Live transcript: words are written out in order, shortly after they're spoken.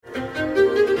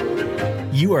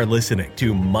You are listening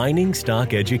to Mining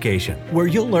Stock Education, where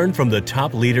you'll learn from the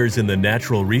top leaders in the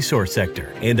natural resource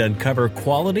sector and uncover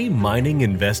quality mining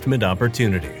investment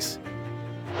opportunities.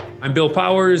 I'm Bill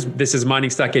Powers. This is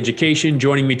Mining Stock Education.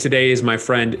 Joining me today is my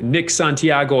friend Nick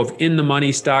Santiago of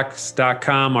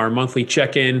InTheMoneyStocks.com, our monthly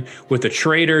check-in with a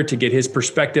trader to get his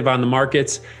perspective on the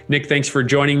markets. Nick, thanks for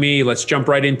joining me. Let's jump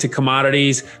right into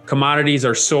commodities. Commodities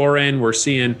are soaring. We're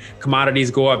seeing commodities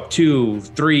go up 2,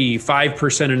 3,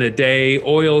 5% in a day.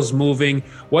 Oil's moving.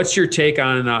 What's your take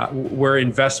on where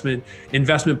investment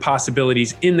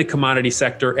possibilities in the commodity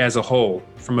sector as a whole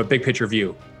from a big picture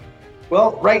view?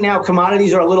 Well, right now,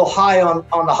 commodities are a little high on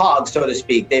the hog, so to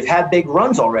speak. They've had big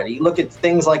runs already. Look at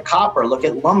things like copper, look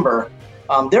at lumber.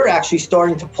 They're actually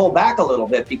starting to pull back a little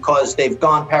bit because they've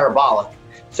gone parabolic.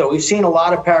 So we've seen a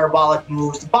lot of parabolic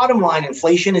moves. The bottom line,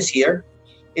 inflation is here.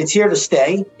 It's here to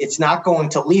stay. It's not going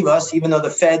to leave us, even though the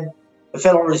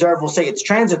Federal Reserve will say it's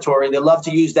transitory. They love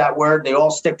to use that word. They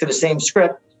all stick to the same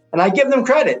script. And I give them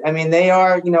credit. I mean, they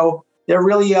are, they're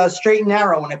really straight and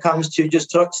narrow when it comes to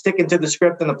just sticking to the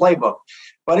script and the playbook.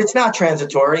 But it's not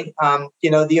transitory.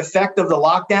 The effect of the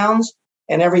lockdowns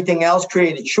and everything else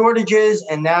created shortages,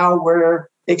 and now we're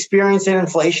experiencing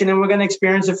inflation, and we're going to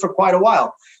experience it for quite a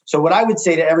while. So what I would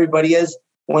say to everybody is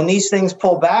when these things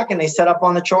pull back and they set up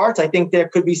on the charts, I think there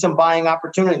could be some buying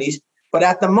opportunities. But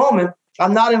at the moment,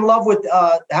 I'm not in love with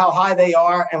how high they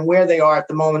are and where they are at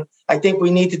the moment. I think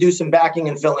we need to do some backing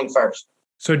and filling first.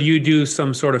 So do you do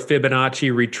some sort of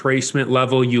Fibonacci retracement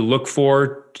level you look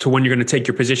for to when you're going to take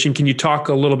your position? Can you talk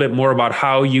a little bit more about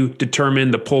how you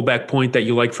determine the pullback point that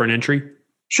you like for an entry?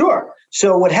 Sure.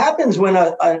 So what happens when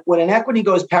an equity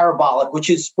goes parabolic,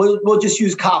 which is, we'll just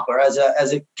use copper as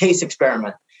a case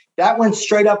experiment. That went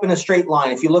straight up in a straight line.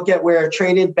 If you look at where it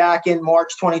traded back in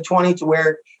March 2020 to where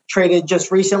it traded just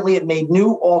recently, it made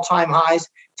new all-time highs,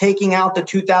 taking out the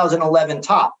 2011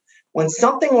 top. When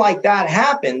something like that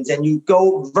happens and you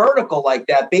go vertical like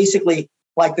that, basically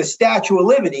like the Statue of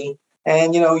Liberty,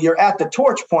 and you're at the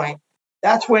torch point,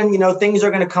 that's when things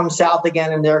are going to come south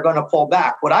again and they're going to pull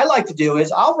back. What I like to do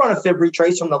is I'll run a fib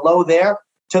retrace from the low there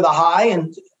to the high,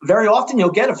 and very often you'll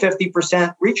get a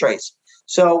 50% retrace.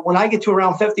 So when I get to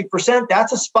around 50%,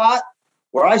 that's a spot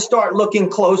where I start looking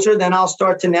closer. Then I'll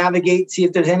start to navigate, see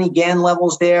if there's any Gann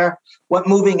levels there, what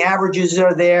moving averages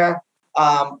are there.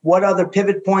 What other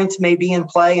pivot points may be in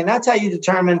play. And that's how you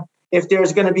determine if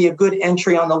there's going to be a good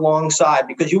entry on the long side,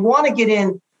 because you want to get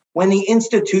in when the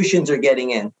institutions are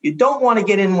getting in. You don't want to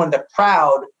get in when the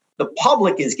crowd, the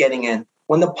public is getting in.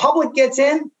 When the public gets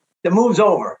in, the move's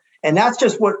over. And that's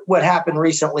just what happened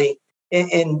recently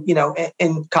in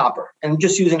copper. And I'm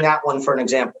just using that one for an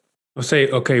example. I'll say,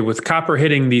 okay, with copper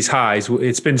hitting these highs,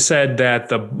 it's been said that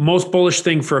the most bullish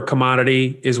thing for a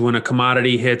commodity is when a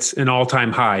commodity hits an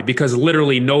all-time high, because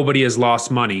literally nobody has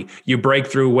lost money. You break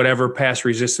through whatever past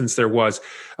resistance there was.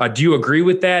 Do you agree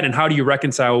with that? And how do you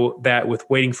reconcile that with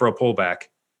waiting for a pullback?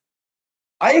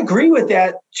 I agree with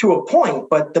that to a point,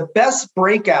 but the best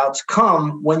breakouts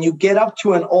come when you get up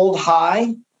to an old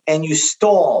high and you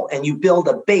stall and you build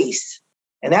a base.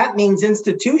 And that means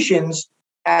institutions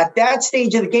at that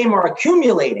stage of the game are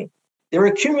accumulating. They're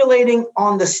accumulating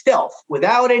on the stealth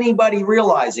without anybody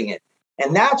realizing it.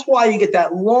 And that's why you get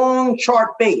that long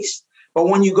chart base. But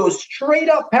when you go straight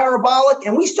up parabolic,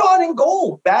 and we saw it in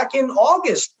gold back in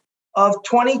August of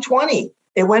 2020,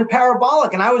 it went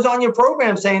parabolic. And I was on your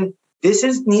program saying, this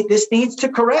needs to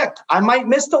correct. I might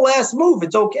miss the last move.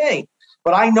 It's okay.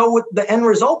 But I know what the end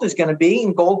result is going to be.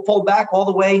 And gold pulled back all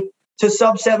the way to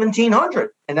sub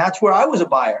 1700. And that's where I was a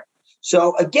buyer.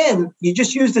 So again, you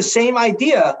just use the same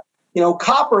idea.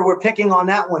 Copper, we're picking on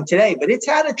that one today, but it's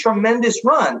had a tremendous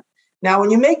run. Now, when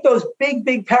you make those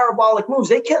big parabolic moves,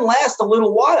 they can last a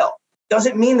little while.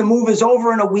 Doesn't mean the move is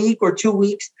over in a week or 2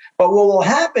 weeks, but what will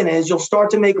happen is you'll start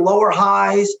to make lower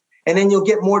highs, and then you'll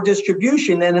get more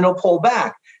distribution, and it'll pull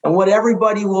back. And what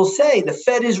everybody will say, the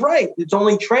Fed is right. It's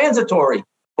only transitory,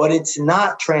 but it's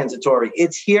not transitory.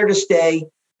 It's here to stay.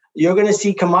 You're going to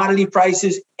see commodity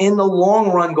prices in the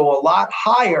long run go a lot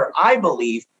higher, I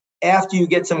believe, after you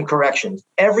get some corrections.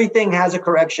 Everything has a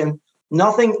correction.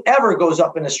 Nothing ever goes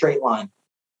up in a straight line.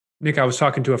 Nick, I was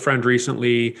talking to a friend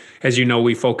recently. As you know,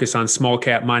 we focus on small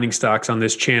cap mining stocks on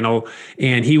this channel.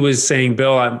 And he was saying,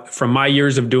 Bill, from my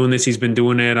years of doing this, he's been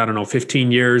doing it,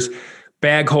 15 years.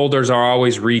 Bag holders are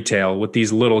always retail with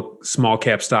these little small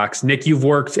cap stocks. Nick, you've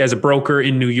worked as a broker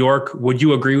in New York. Would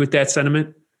you agree with that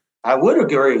sentiment? I would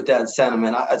agree with that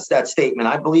sentiment, that statement.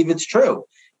 I believe it's true.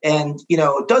 And,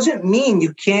 it doesn't mean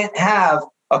you can't have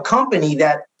a company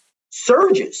that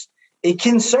surges. It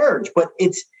can surge, but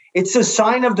it's a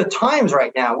sign of the times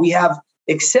right now. We have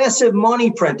excessive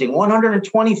money printing,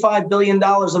 $125 billion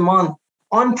a month,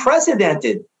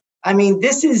 unprecedented. I mean,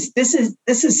 this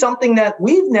is something that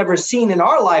we've never seen in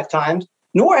our lifetimes,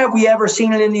 nor have we ever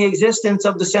seen it in the existence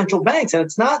of the central banks. And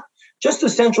it's not just the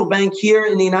central bank here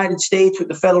in the United States with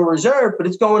the Federal Reserve, but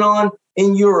it's going on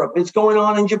in Europe. It's going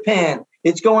on in Japan.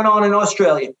 It's going on in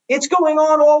Australia. It's going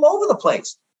on all over the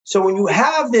place. So when you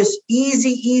have this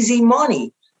easy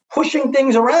money pushing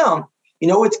things around,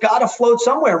 it's got to float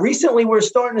somewhere. Recently, we're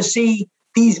starting to see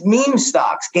these meme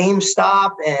stocks,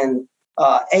 GameStop and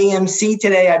AMC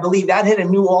today. I believe that hit a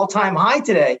new all-time high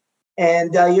today.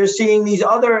 And you're seeing these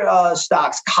other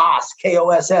stocks,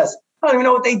 KOSS. I don't even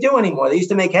know what they do anymore. They used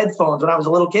to make headphones when I was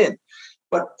a little kid.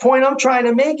 But point I'm trying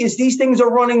to make is these things are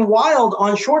running wild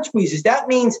on short squeezes. That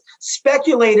means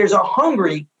speculators are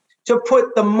hungry to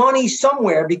put the money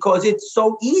somewhere because it's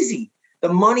so easy. The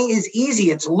money is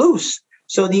easy. It's loose.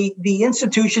 So the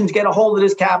institutions get a hold of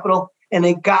this capital and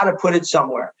they got to put it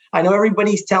somewhere. I know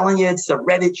everybody's telling you it's the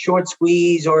Reddit short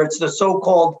squeeze or it's the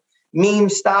so-called meme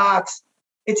stocks.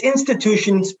 It's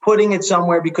institutions putting it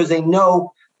somewhere because they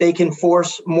know they can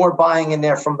force more buying in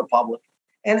there from the public.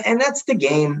 And that's the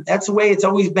game. That's the way it's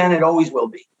always been. It always will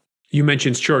be. You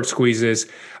mentioned short squeezes.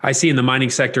 I see in the mining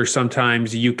sector,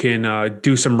 sometimes you can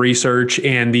do some research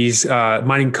and these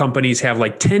mining companies have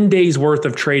like 10 days worth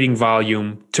of trading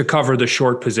volume to cover the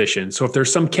short position. So if there's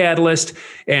some catalyst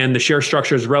and the share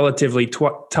structure is relatively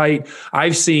tight,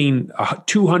 I've seen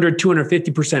 200,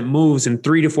 250% moves in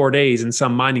 3 to 4 days in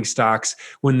some mining stocks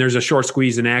when there's a short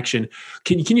squeeze in action.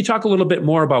 Can you talk a little bit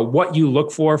more about what you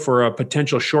look for a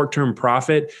potential short-term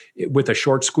profit with a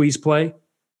short squeeze play?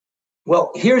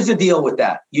 Well, here's the deal with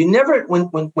that. You never,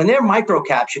 when they're micro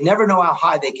caps, you never know how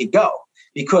high they could go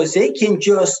because they can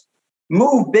just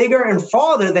move bigger and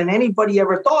farther than anybody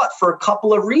ever thought for a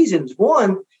couple of reasons.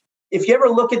 One, if you ever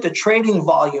look at the trading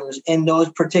volumes in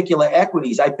those particular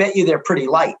equities, I bet you they're pretty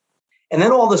light. And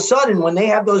then all of a sudden, when they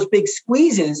have those big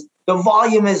squeezes, the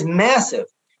volume is massive.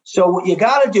 So what you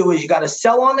got to do is you got to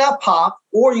sell on that pop,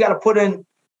 or you got to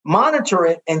monitor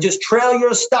it and just trail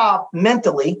your stop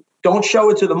mentally. Don't show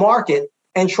it to the market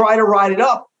and try to ride it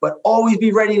up, but always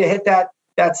be ready to hit that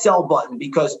sell button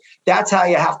because that's how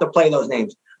you have to play those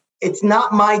names. It's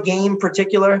not my game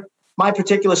my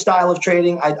particular style of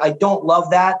trading. I don't love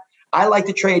that. I like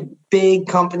to trade big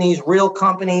companies, real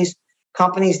companies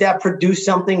that produce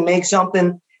something, make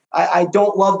something. I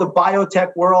don't love the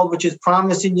biotech world, which is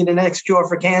promising you the next cure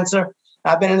for cancer.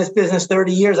 I've been in this business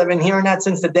 30 years. I've been hearing that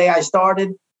since the day I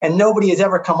started, and nobody has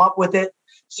ever come up with it.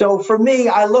 So for me,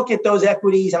 I look at those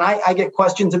equities and I get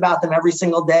questions about them every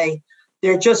single day.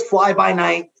 They're just fly by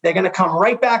night. They're going to come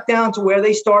right back down to where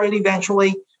they started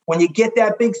eventually. When you get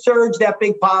that big surge, that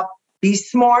big pop, be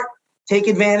smart, take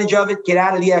advantage of it, get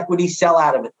out of the equity, sell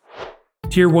out of it.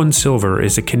 Tier 1 Silver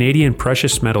is a Canadian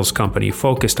precious metals company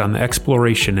focused on the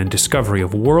exploration and discovery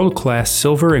of world-class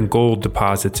silver and gold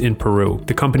deposits in Peru.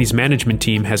 The company's management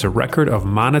team has a record of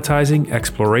monetizing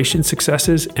exploration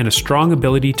successes and a strong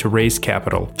ability to raise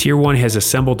capital. Tier 1 has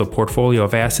assembled a portfolio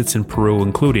of assets in Peru,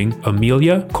 including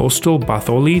Amelia, Coastal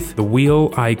Batholith, the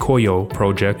Huillaycoyo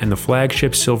project, and the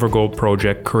flagship silver-gold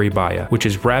project Curibaya, which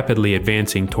is rapidly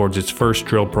advancing towards its first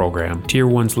drill program. Tier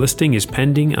 1's listing is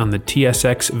pending on the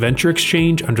TSX Venture Exchange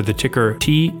under the ticker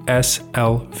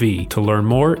TSLV. To learn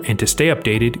more and to stay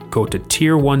updated, go to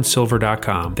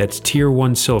tier1silver.com. That's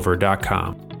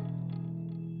tier1silver.com.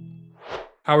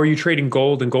 How are you trading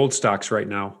gold and gold stocks right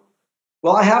now?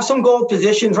 Well, I have some gold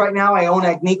positions right now. I own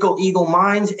Agnico Eagle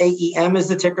Mines. AEM is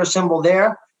the ticker symbol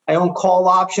there. I own call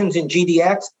options in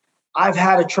GDX. I've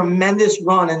had a tremendous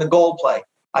run in the gold play.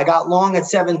 I got long at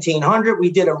 1,700.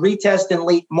 We did a retest in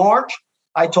late March.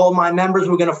 I told my members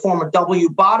we're going to form a W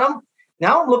bottom.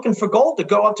 Now I'm looking for gold to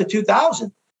go up to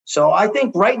 2,000. So I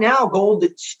think right now, gold,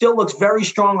 it still looks very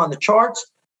strong on the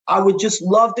charts. I would just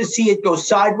love to see it go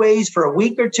sideways for a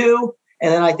week or two.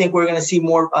 And then I think we're going to see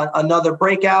more another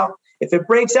breakout. If it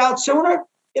breaks out sooner,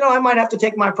 I might have to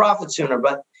take my profit sooner.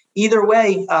 But either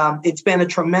way, it's been a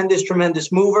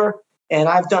tremendous mover. And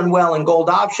I've done well in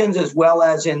gold options as well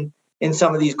as in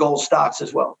some of these gold stocks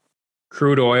as well.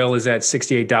 Crude oil is at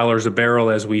 $68 a barrel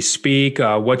as we speak.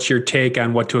 What's your take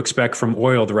on what to expect from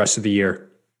oil the rest of the year?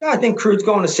 I think crude's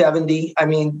going to 70. I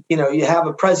mean, you have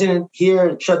a president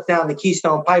here that shuts down the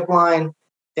Keystone Pipeline.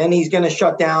 Then he's going to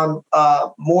shut down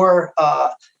more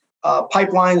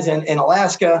pipelines in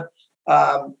Alaska.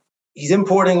 He's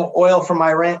importing oil from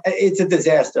Iran. It's a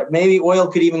disaster. Maybe oil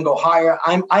could even go higher.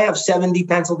 I have 70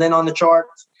 penciled in on the chart.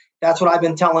 That's what I've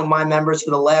been telling my members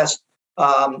for the last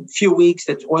few weeks,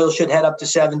 that oil should head up to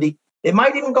 70. It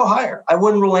might even go higher. I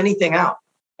wouldn't rule anything out.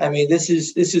 I mean, this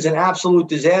is an absolute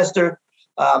disaster.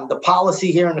 the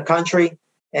policy here in the country.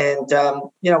 And,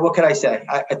 what could I say?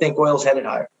 I think oil's headed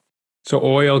higher. So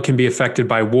oil can be affected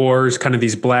by wars, kind of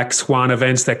these black swan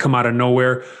events that come out of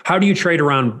nowhere. How do you trade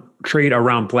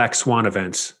around black swan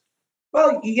events?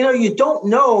 Well, you don't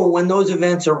know when those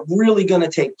events are really going to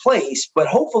take place, but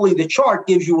hopefully the chart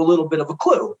gives you a little bit of a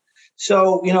clue.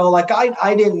 So, like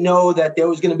I didn't know that there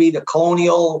was going to be the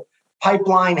Colonial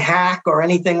Pipeline hack or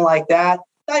anything like that.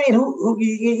 I mean,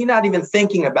 you're not even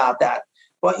thinking about that.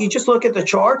 But you just look at the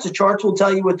charts. The charts will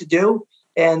tell you what to do.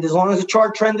 And as long as the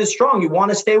chart trend is strong, you want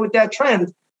to stay with that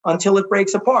trend until it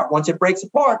breaks apart. Once it breaks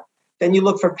apart, then you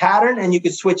look for pattern and you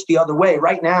can switch the other way.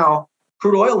 Right now,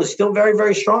 crude oil is still very,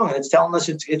 very strong. And it's telling us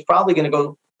it's probably going to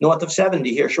go north of 70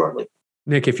 here shortly.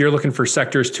 Nick, if you're looking for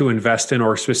sectors to invest in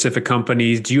or specific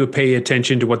companies, do you pay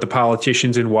attention to what the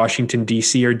politicians in Washington,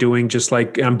 D.C. are doing? Just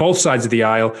like on both sides of the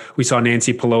aisle, we saw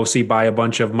Nancy Pelosi buy a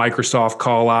bunch of Microsoft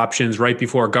call options right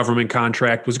before a government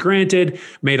contract was granted,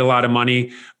 made a lot of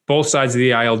money. Both sides of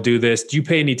the aisle do this. Do you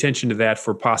pay any attention to that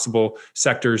for possible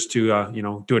sectors to,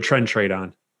 do a trend trade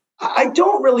on? I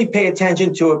don't really pay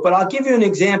attention to it, but I'll give you an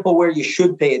example where you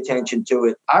should pay attention to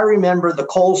it. I remember the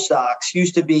coal stocks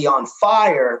used to be on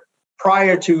fire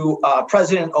prior to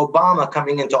President Obama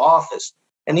coming into office.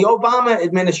 And the Obama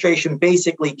administration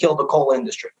basically killed the coal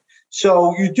industry.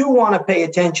 So you do want to pay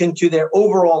attention to their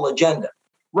overall agenda.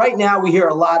 Right now, we hear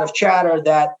a lot of chatter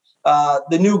that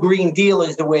the new Green Deal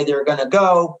is the way they're going to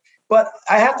go. But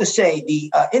I have to say,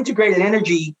 the integrated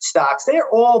energy stocks, they're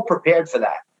all prepared for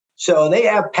that. So they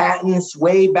have patents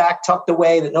way back tucked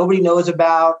away that nobody knows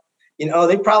about.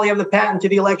 They probably have the patent to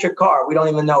the electric car. We don't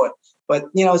even know it. But,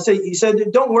 so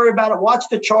don't worry about it. Watch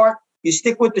the chart. You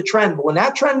stick with the trend. But when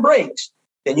that trend breaks,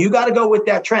 then you got to go with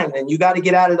that trend and you got to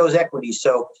get out of those equities.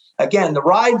 So, again, the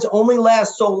rides only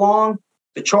last so long.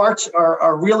 The charts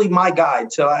are really my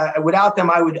guide. So without them,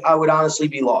 I would honestly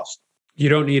be lost. You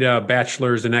don't need a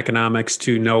bachelor's in economics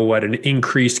to know what an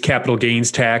increased capital gains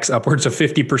tax upwards of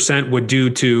 50% would do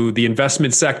to the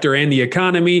investment sector and the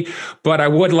economy. But I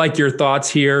would like your thoughts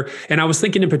here. And I was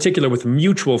thinking in particular with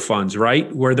mutual funds,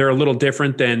 right, where they're a little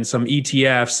different than some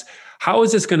ETFs. How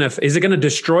is this is it going to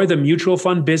destroy the mutual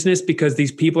fund business because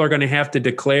these people are going to have to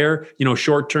declare,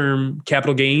 short-term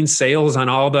capital gains sales on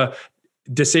all the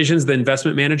decisions the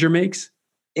investment manager makes?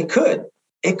 It could.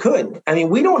 I mean,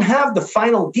 we don't have the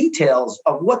final details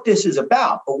of what this is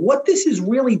about, but what this is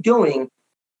really doing,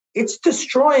 it's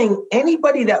destroying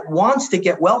anybody that wants to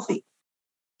get wealthy.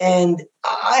 And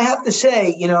I have to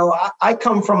say, I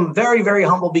come from very, very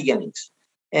humble beginnings.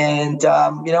 And,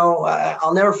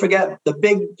 I'll never forget the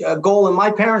big goal in my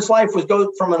parents' life was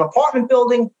go from an apartment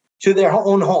building to their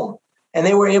own home. And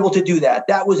they were able to do that.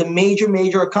 That was a major,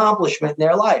 major accomplishment in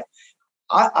their life.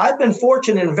 I've been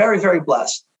fortunate and very, very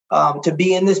blessed to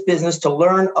be in this business, to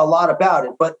learn a lot about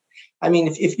it. But I mean,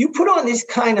 if you put on this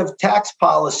kind of tax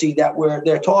policy that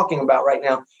they're talking about right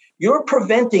now, you're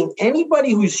preventing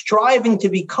anybody who's striving to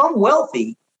become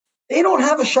wealthy. They don't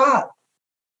have a shot.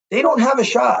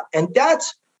 And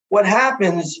that's what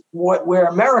happens where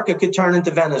America could turn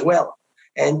into Venezuela.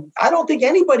 And I don't think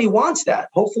anybody wants that.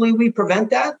 Hopefully we prevent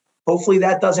that. Hopefully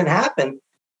that doesn't happen.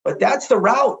 But that's the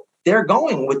route they're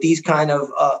going with these kind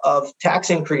of tax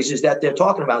increases that they're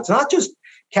talking about. It's not just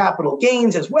capital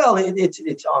gains as well.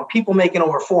 It's on people making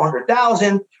over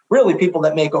 400,000, really people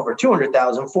that make over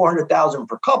 200,000, 400,000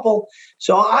 per couple.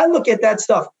 So I look at that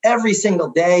stuff every single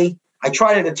day. I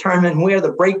try to determine where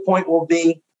the break point will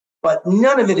be, but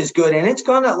none of it is good. And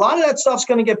a lot of that stuff's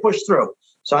going to get pushed through.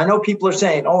 So I know people are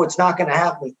saying, oh, it's not going to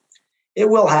happen. It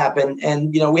will happen.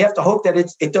 And, we have to hope that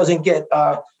it doesn't get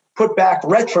put back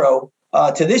retro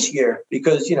to this year,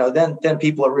 because, then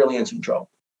people are really in some trouble.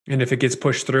 And if it gets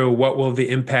pushed through, what will the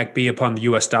impact be upon the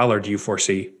U.S. dollar, do you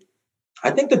foresee?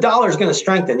 I think the dollar is going to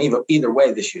strengthen either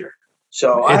way this year.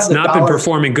 So it's not been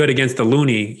performing good againhave the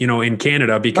loonie, in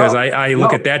Canada, because I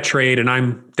look at that trade and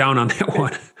I'm down on that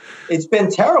one. It's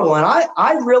been terrible. And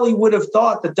I really would have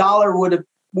thought the dollar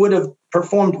would have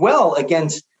performed well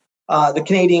against the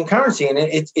Canadian currency. And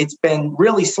it's been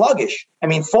really sluggish. I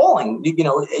mean, falling,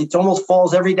 it almost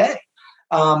falls every day.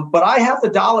 But I have the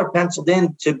dollar penciled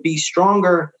in to be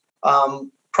stronger,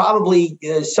 probably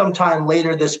sometime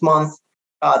later this month,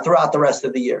 throughout the rest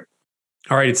of the year.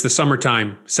 All right, it's the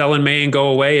summertime. Sell in May and go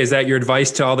away. Is that your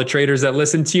advice to all the traders that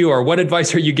listen to you, or what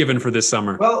advice are you given for this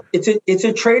summer? Well, it's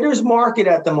a trader's market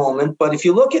at the moment, but if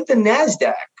you look at the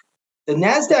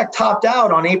NASDAQ topped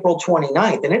out on April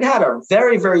 29th, and it had a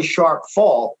very, very sharp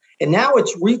fall. And now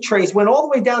it's retraced, went all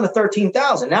the way down to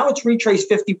 13,000. Now it's retraced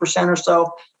 50% or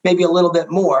so, maybe a little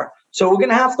bit more. So we're going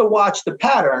to have to watch the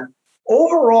pattern.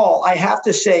 overall, I have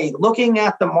to say, looking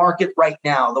at the market right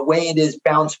now, the way it is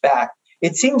bounced back,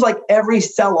 it seems like every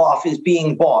sell-off is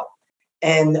being bought.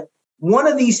 And one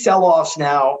of these sell-offs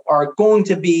now are going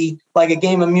to be like a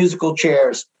game of musical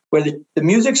chairs, where the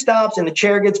music stops and the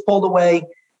chair gets pulled away.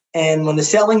 And when the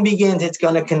selling begins, it's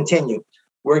going to continue.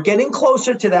 We're getting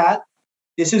closer to that.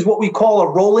 This is what we call a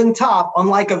rolling top,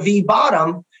 unlike a V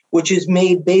bottom, which is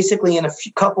made basically in a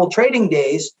couple trading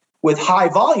days with high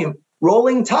volume.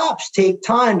 Rolling tops take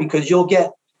time because you'll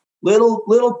get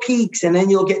little peaks and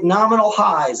then you'll get nominal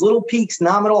highs, little peaks,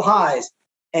 nominal highs.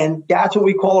 And that's what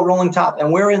we call a rolling top.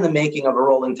 And we're in the making of a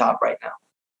rolling top right now.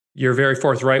 You're very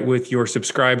forthright with your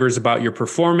subscribers about your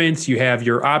performance. You have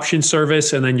your option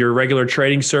service and then your regular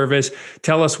trading service.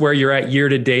 Tell us where you're at year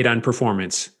to date on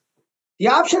performance. The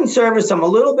option service, I'm a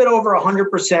little bit over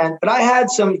 100%, but I had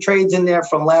some trades in there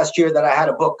from last year that I had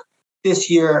to book this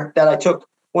year that I took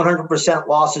 100%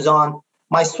 losses on.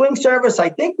 My swing service, I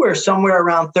think we're somewhere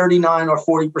around 39 or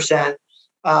 40%.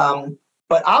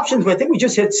 But options, I think we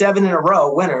just hit 7 in a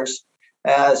row winners.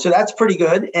 So that's pretty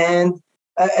good. And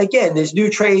again, there's new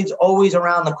trades always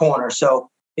around the corner. So,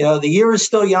 the year is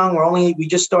still young. We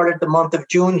just started the month of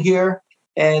June here.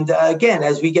 And again,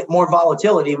 as we get more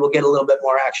volatility, we'll get a little bit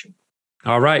more action.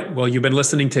 All right. Well, you've been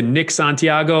listening to Nick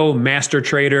Santiago, master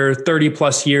trader, 30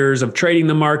 plus years of trading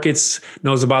the markets,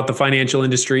 knows about the financial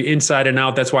industry inside and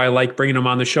out. That's why I like bringing him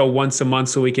on the show once a month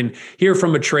so we can hear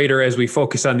from a trader as we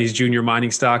focus on these junior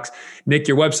mining stocks. Nick,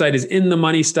 your website is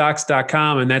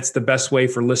inthemoneystocks.com, and that's the best way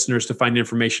for listeners to find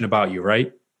information about you,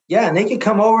 right? Yeah, and they can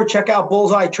come over, check out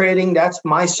Bullseye Trading. That's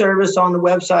my service on the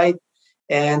website.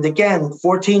 And again,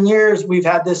 14 years, we've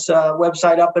had this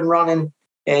website up and running.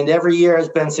 And every year has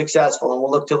been successful, and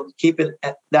we'll look to keep it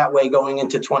that way going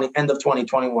into end of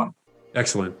 2021.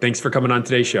 Excellent. Thanks for coming on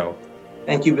today's show.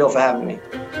 Thank you, Bill, for having me.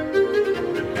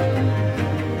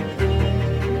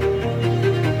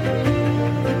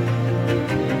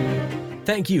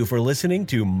 Thank you for listening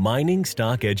to Mining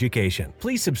Stock Education.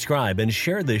 Please subscribe and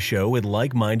share this show with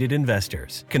like-minded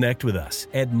investors. Connect with us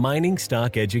at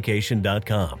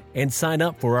miningstockeducation.com and sign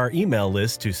up for our email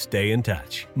list to stay in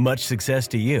touch. Much success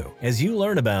to you as you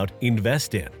learn about,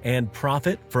 invest in, and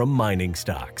profit from mining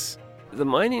stocks. The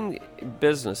mining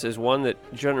business is one that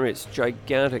generates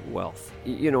gigantic wealth.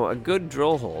 A good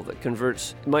drill hole that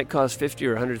converts might cost $50,000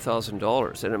 or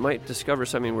 $100,000, and it might discover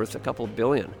something worth a couple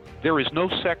billion. There is no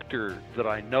sector that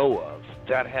I know of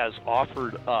that has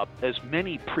offered up as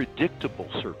many predictable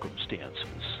circumstances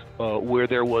where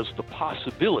there was the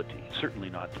possibility, certainly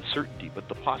not the certainty, but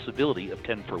the possibility of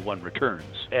 10-for-1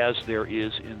 returns, as there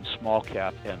is in small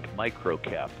cap and micro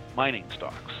cap mining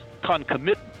stocks.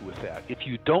 Concomitant with that, if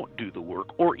you don't do the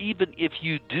work, or even if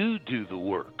you do the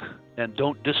work and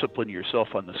don't discipline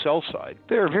yourself on the sell side,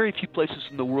 there are very few places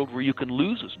in the world where you can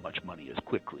lose as much money as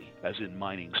quickly as in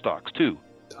mining stocks too.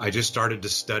 I just started to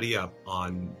study up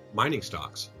on mining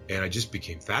stocks, and I just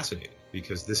became fascinated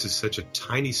because this is such a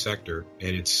tiny sector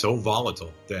and it's so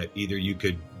volatile that either you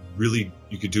could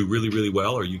do really, really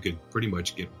well, or you could pretty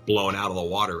much get blown out of the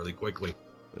water really quickly.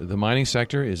 The mining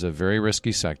sector is a very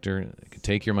risky sector. It can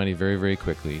take your money very, very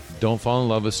quickly. Don't fall in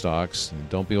love with stocks.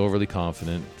 Don't be overly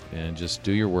confident, and just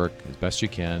do your work as best you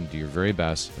can. Do your very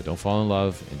best, but don't fall in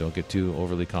love and don't get too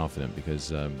overly confident,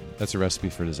 because that's a recipe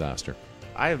for disaster.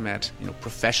 I have met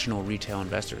professional retail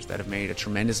investors that have made a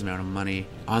tremendous amount of money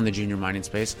on the junior mining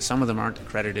space. Some of them aren't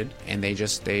accredited, and they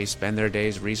spend their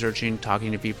days researching,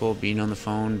 talking to people, being on the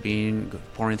phone,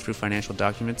 pouring through financial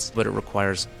documents, but it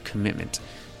requires commitment.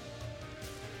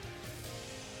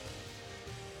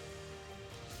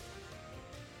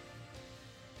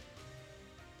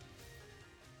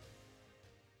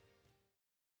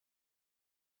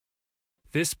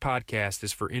 This podcast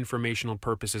is for informational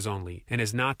purposes only and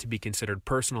is not to be considered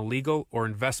personal legal or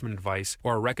investment advice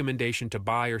or a recommendation to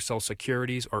buy or sell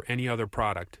securities or any other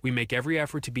product. We make every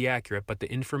effort to be accurate, but the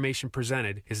information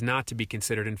presented is not to be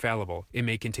considered infallible. It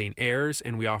may contain errors,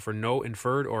 and we offer no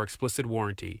inferred or explicit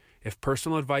warranty. If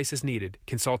personal advice is needed,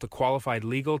 consult a qualified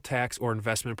legal, tax, or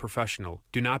investment professional.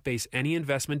 Do not base any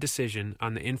investment decision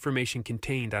on the information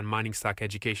contained on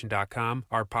miningstockeducation.com,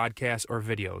 our podcasts, or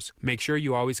videos. Make sure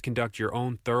you always conduct your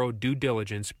own thorough due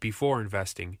diligence before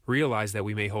investing. Realize that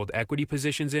we may hold equity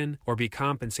positions in or be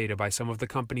compensated by some of the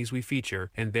companies we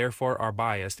feature, and therefore are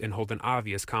biased and hold an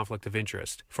obvious conflict of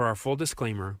interest. For our full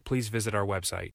disclaimer, please visit our website.